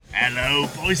Hello,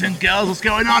 boys and girls, what's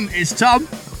going on? It's Tom.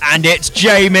 And it's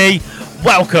Jamie.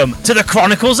 Welcome to the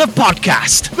Chronicles of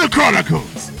Podcast. The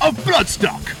Chronicles of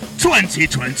Bloodstock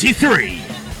 2023.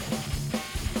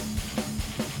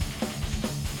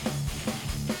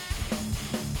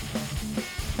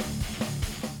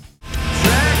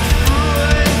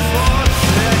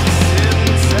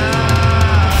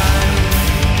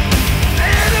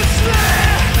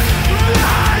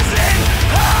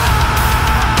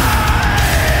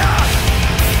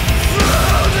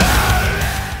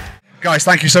 Guys,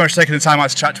 thank you so much for taking the time out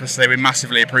to chat to us today. We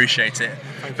massively appreciate it.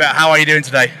 But how are you doing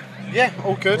today? Yeah,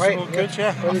 all good. Great. All good.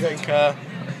 Yeah, I think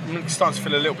I'm starting to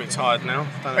feel a little bit tired now.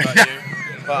 Don't know about you,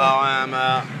 but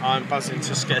I'm buzzing to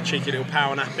just get a cheeky little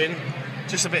power nap in.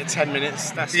 Just a bit of 10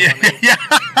 minutes. That's what I need.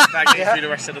 That gets through the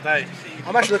rest of the day.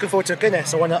 I'm actually looking forward to a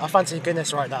Guinness. I fancy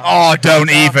Guinness right now. Oh, don't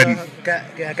even.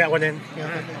 Get one in.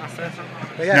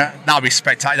 But No, that'll be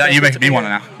spectacular. Yeah, You're good making me to be want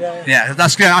it here. now. Yeah. Yeah,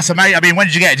 that's good. That's amazing. I mean, when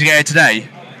did you get it? Did you get it today?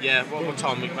 Yeah. What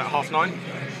time? About 9:30?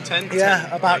 10? Yeah,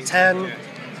 10? about 10. Yeah.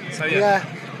 So Yeah,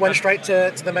 went straight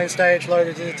to the main stage,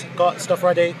 loaded it, got stuff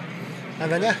ready,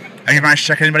 and then Have you managed to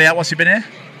check anybody out whilst you've been here?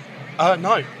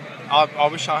 No. I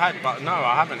wish I had, but no,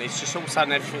 I haven't. It's just all of a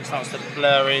sudden everything starts to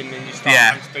blur in and you start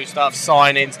having to do stuff,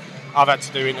 signings. I've had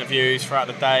to do interviews throughout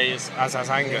the day, as has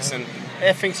Angus, and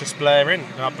everything's just blurring.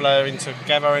 And I blur in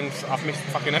together and I've missed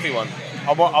fucking everyone.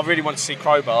 I really want to see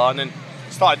Crowbar, and then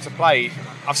started to play.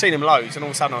 I've seen him loads, and all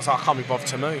of a sudden I was like, I can't be bothered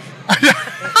to move. That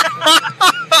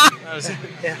was it.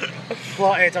 yeah,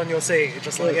 plotted on your seat,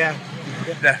 just like Yeah.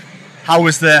 How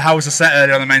was the set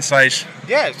earlier on the main stage?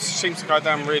 Yeah, it seems to go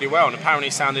down really well, and apparently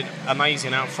it sounded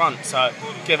amazing out front. So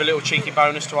give a little cheeky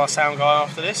bonus to our sound guy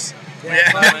after this.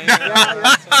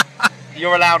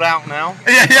 You're allowed out now.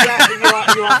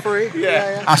 you are free.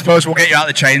 Yeah. I suppose we'll get you out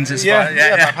the chains. It's fine.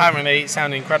 But apparently it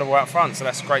sounded incredible out front, so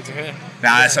that's great to hear.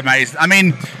 Nah, that's amazing. I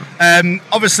mean,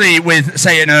 obviously with,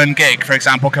 say, an Urne gig, for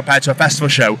example, compared to a festival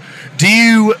show, do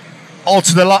you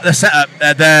alter the setup,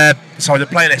 the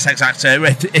playlist exactly?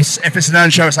 If it's an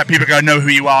Urne show, it's like people go know who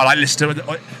you are, like listen to it.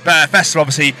 But at a festival,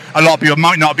 obviously, a lot of people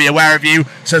might not be aware of you,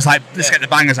 so it's like, let's get the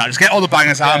bangers out. Just get all the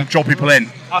bangers out and draw people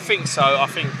in. I think so. I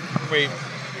think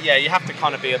you have to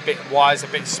kind of be a bit wise, a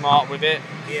bit smart with it.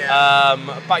 Yeah.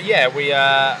 But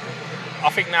yeah, I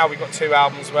think now we've got 2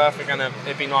 albums worth.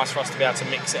 It'd be nice for us to be able to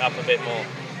mix it up a bit more.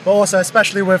 But also,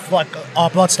 especially with like our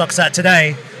Bloodstock set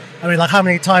today, I mean, like how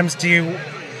many times do you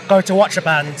go to watch a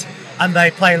band and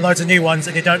they play loads of new ones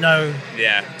and you don't know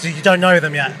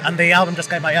them yet, and the album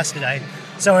just came out yesterday,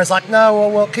 so it's like, no,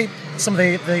 well, we'll keep some of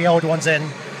the old ones in,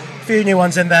 a few new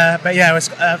ones in there, but yeah, it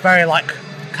was a very like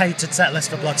catered set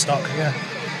list for Bloodstock.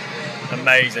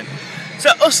 Amazing. So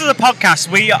us as a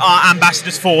podcast, we are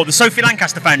ambassadors for the Sophie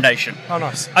Lancaster Foundation. Oh,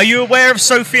 nice. Are you aware of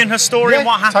Sophie and her story and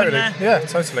what happened there? Yeah,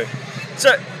 totally.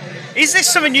 So is this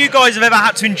something you guys have ever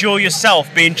had to endure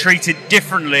yourself, being treated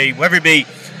differently, whether it be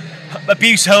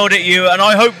abuse hurled at you, and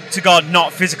I hope to God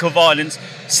not physical violence,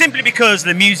 simply because of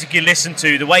the music you listen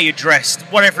to, the way you're dressed,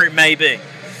 whatever it may be?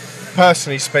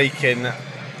 Personally speaking,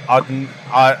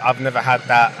 I've never had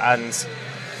that, and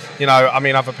you know, I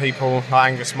mean, other people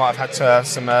like Angus might have had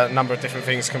some number of different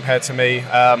things compared to me.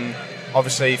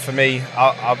 Obviously, for me,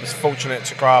 I was fortunate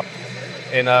to grow up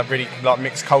in a really like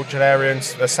mixed cultural area in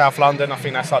South London. I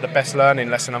think that's like the best learning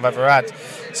lesson I've ever had.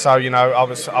 So you know, I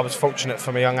was fortunate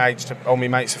from a young age to all my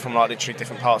mates are from like literally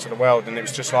different parts of the world, and it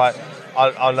was just like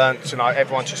I learned, you know,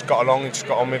 everyone just got along and just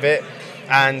got on with it.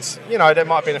 And you know, there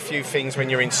might have been a few things when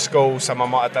you're in school,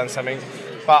 someone might have done something.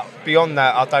 But beyond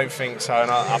that, I don't think so,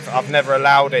 and I've never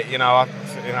allowed it,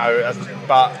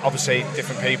 but obviously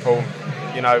different people,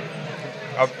 you know,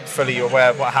 are fully aware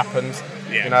of what happened,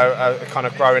 you know, kind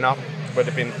of growing up, would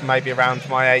have been maybe around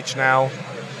my age now,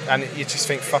 and you just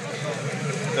think, fuck,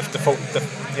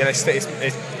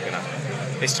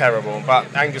 it's terrible,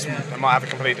 but Angus might have a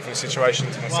completely different situation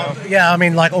to myself. Well, yeah, I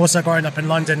mean, like also growing up in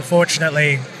London,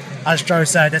 fortunately, as Joe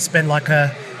said, it's been like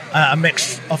a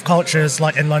mix of cultures,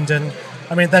 like in London.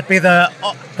 I mean, there'd be the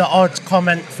odd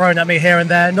comment thrown at me here and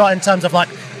there, not in terms of like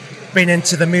being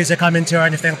into the music I'm into or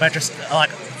anything, but just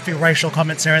like a few racial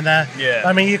comments here and there. Yeah.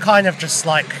 I mean, you kind of just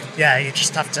like, you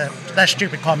just have to, they're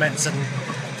stupid comments, and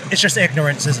it's just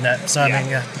ignorance, isn't it? So, I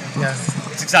mean, yeah.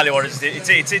 It's exactly what it is.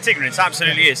 It's ignorance, it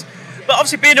absolutely is. But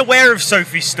obviously being aware of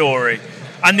Sophie's story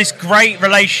and this great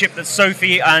relationship that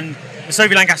Sophie and the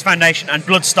Sophie Lancaster Foundation and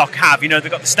Bloodstock have, you know,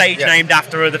 they've got the stage named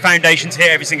after her, the foundation's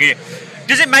here every single year.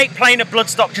 Does it make playing at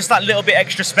Bloodstock just that little bit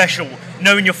extra special,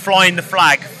 knowing you're flying the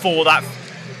flag for that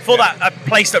a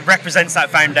place that represents that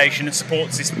foundation and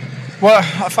supports Well,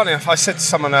 funny enough, I said to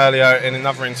someone earlier in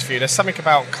another interview, there's something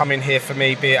about coming here for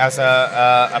me, be it as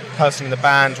a person in the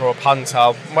band or a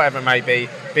punter, whatever it may be,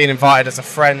 being invited as a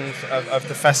friend of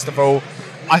the festival.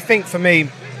 I think for me,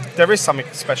 there is something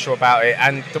special about it,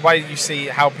 and the way you see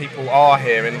how people are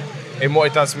here and what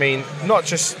it does mean, not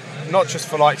just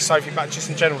for like Sophie, but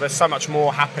just in general. There's so much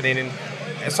more happening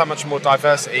and so much more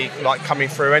diversity like coming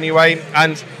through anyway,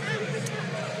 and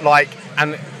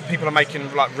people are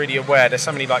making like really aware. There's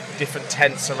so many like different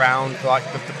tents around like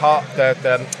the park,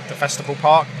 the festival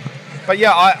park. But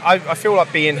yeah, I feel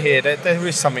like being here, there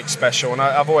is something special, and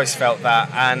I've always felt that.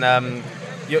 And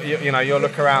you know, you'll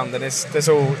look around and there's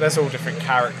all different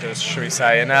characters, should we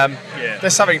say? And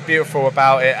there's something beautiful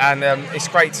about it, and it's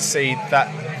great to see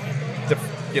that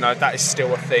that is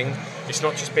still a thing. It's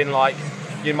not just been like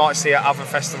you might see at other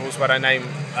festivals where they name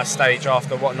a stage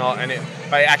after whatnot,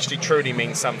 but it actually truly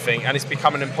means something, and it's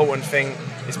become an important thing.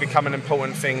 It's become an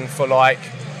important thing for like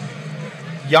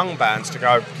young bands to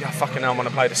go, yeah, fucking hell, I want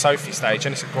to play the Sophie stage,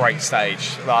 and it's a great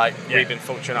stage. Like we've been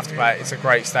fortunate enough to play it. It's a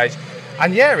great stage,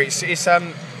 and yeah, it's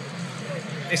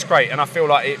great, and I feel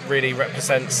like it really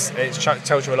represents. It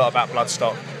tells you a lot about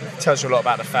Bloodstock. It tells you a lot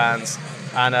about the fans,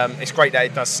 and it's great that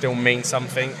it does still mean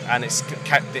something, and it's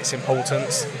kept its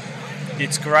importance.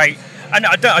 It's great. And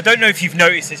I don't know if you've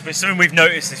noticed this, but something we've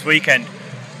noticed this weekend,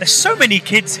 there's so many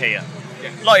kids here.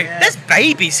 Yeah. There's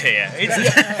babies here.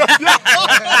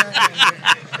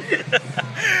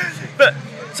 But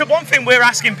so one thing we're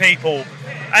asking people,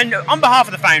 and on behalf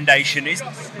of the foundation, is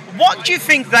what do you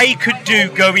think they could do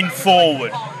going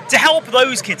forward to help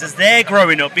those kids as they're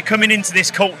growing up, becoming into this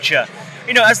culture?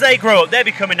 You know, as they grow up, they're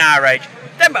becoming our age.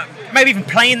 They're maybe even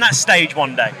playing that stage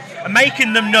one day and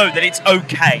making them know that it's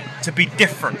okay to be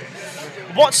different.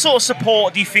 What sort of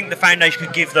support do you think the foundation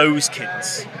could give those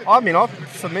kids? I mean,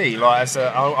 for me, like as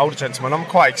an older gentleman, I'm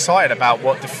quite excited about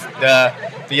what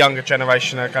the younger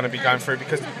generation are going to be going through,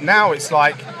 because now it's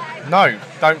like, no,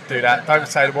 don't do that, don't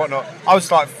say whatnot. I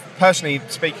was like, personally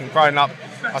speaking, growing up,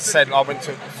 I said I went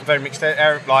to a very mixed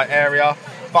area,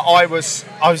 but I was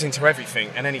into everything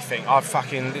and anything. I'd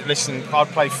fucking listen, I'd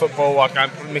play football, I'd go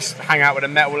and hang out with the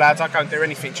metal lads, I'd go and do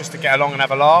anything just to get along and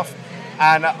have a laugh.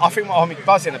 And I think what I'm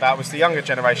buzzing about was the younger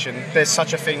generation. There's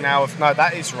such a thing now of, no,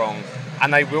 that is wrong,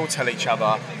 and they will tell each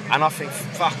other. And I think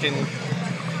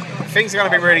things are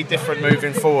going to be really different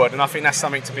moving forward, and I think that's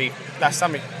something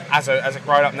as a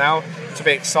grown up now to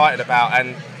be excited about.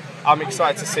 And I'm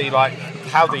excited to see like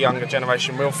how the younger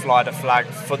generation will fly the flag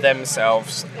for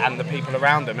themselves and the people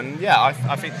around them. And yeah,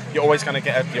 I think you're always going to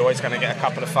get a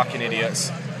couple of fucking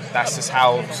idiots. That's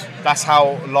how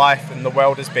life and the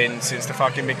world has been since the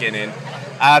fucking beginning.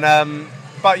 And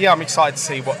but yeah, I'm excited to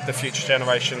see what the future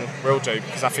generation will do,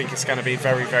 because I think it's going to be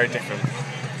very, very different.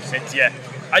 Yeah,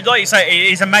 I'd like to say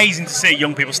it is amazing to see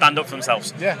young people stand up for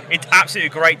themselves. Yeah, it's absolutely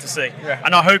great to see. Yeah.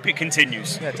 And I hope it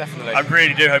continues. Yeah, definitely. I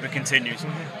really do hope it continues.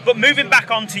 Mm-hmm. But moving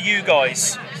back on to you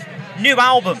guys, new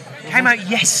album came out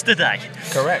yesterday.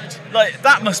 Correct. Like,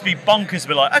 that must be bonkers.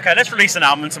 We're like, okay, let's release an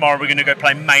album, and tomorrow we're going to go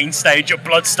play main stage at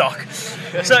Bloodstock.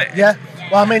 So yeah,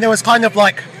 well, I mean, it was kind of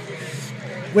like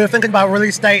we were thinking about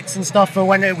release dates and stuff for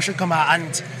when it should come out,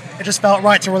 and it just felt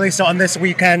right to release it on this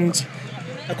weekend,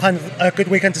 a kind of a good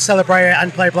weekend to celebrate it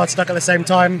and play Bloodstock at the same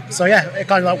time. So yeah, it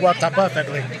kind of like worked out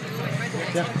perfectly.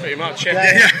 Yeah, pretty much.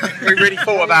 Yeah. We really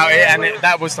thought about it, and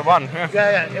that was the one.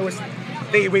 Yeah, it was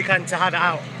the weekend to have it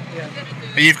out. Yeah.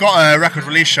 But you've got a record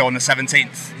release show on the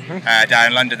 17th down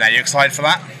in London there. You excited for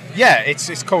that? Yeah,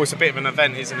 it's cool. It's a bit of an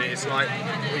event, isn't it? It's like,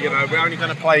 we're only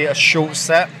going to play a short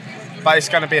set, but it's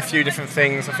going to be a few different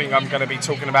things. I think I'm going to be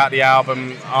talking about the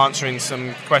album, answering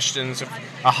some questions of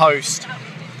a host,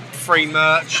 free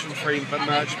merch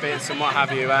bits and what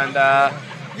have you. And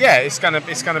yeah, it's going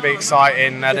to be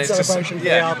exciting. And it's celebration just for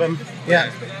the album.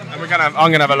 Yeah. And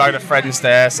I'm gonna have a load of friends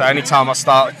there, so anytime I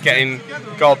start getting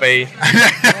gobby,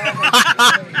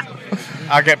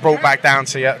 I get brought back down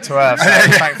to earth. So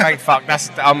thank fuck.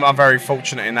 I'm very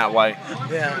fortunate in that way.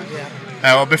 Yeah.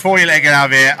 Well, before you let it get out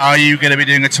of here, are you going to be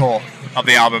doing a tour of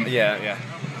the album? Yeah.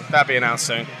 That'll be announced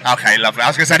soon. Okay, lovely. I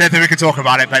was going to say I don't think we could talk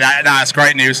about it, but that's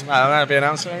great news. No, that'll be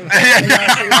announced soon.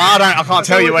 I can't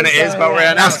tell you when it is, but we're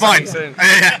announced. That's fine. Soon.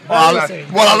 Yeah.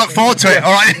 Well, I look forward to it.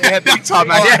 All right. Yeah, big time,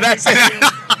 man. Yeah, that's it.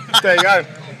 There you go.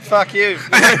 Fuck you.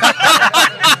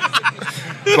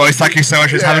 Boys, thank you so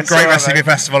much. Have a great rest of your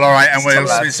festival, all right, and we'll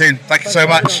see you soon. Thank you so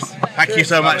much. Thank you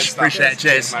so much. Appreciate it.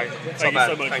 Cheers. Thank you so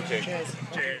much. Thank you.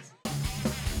 Cheers.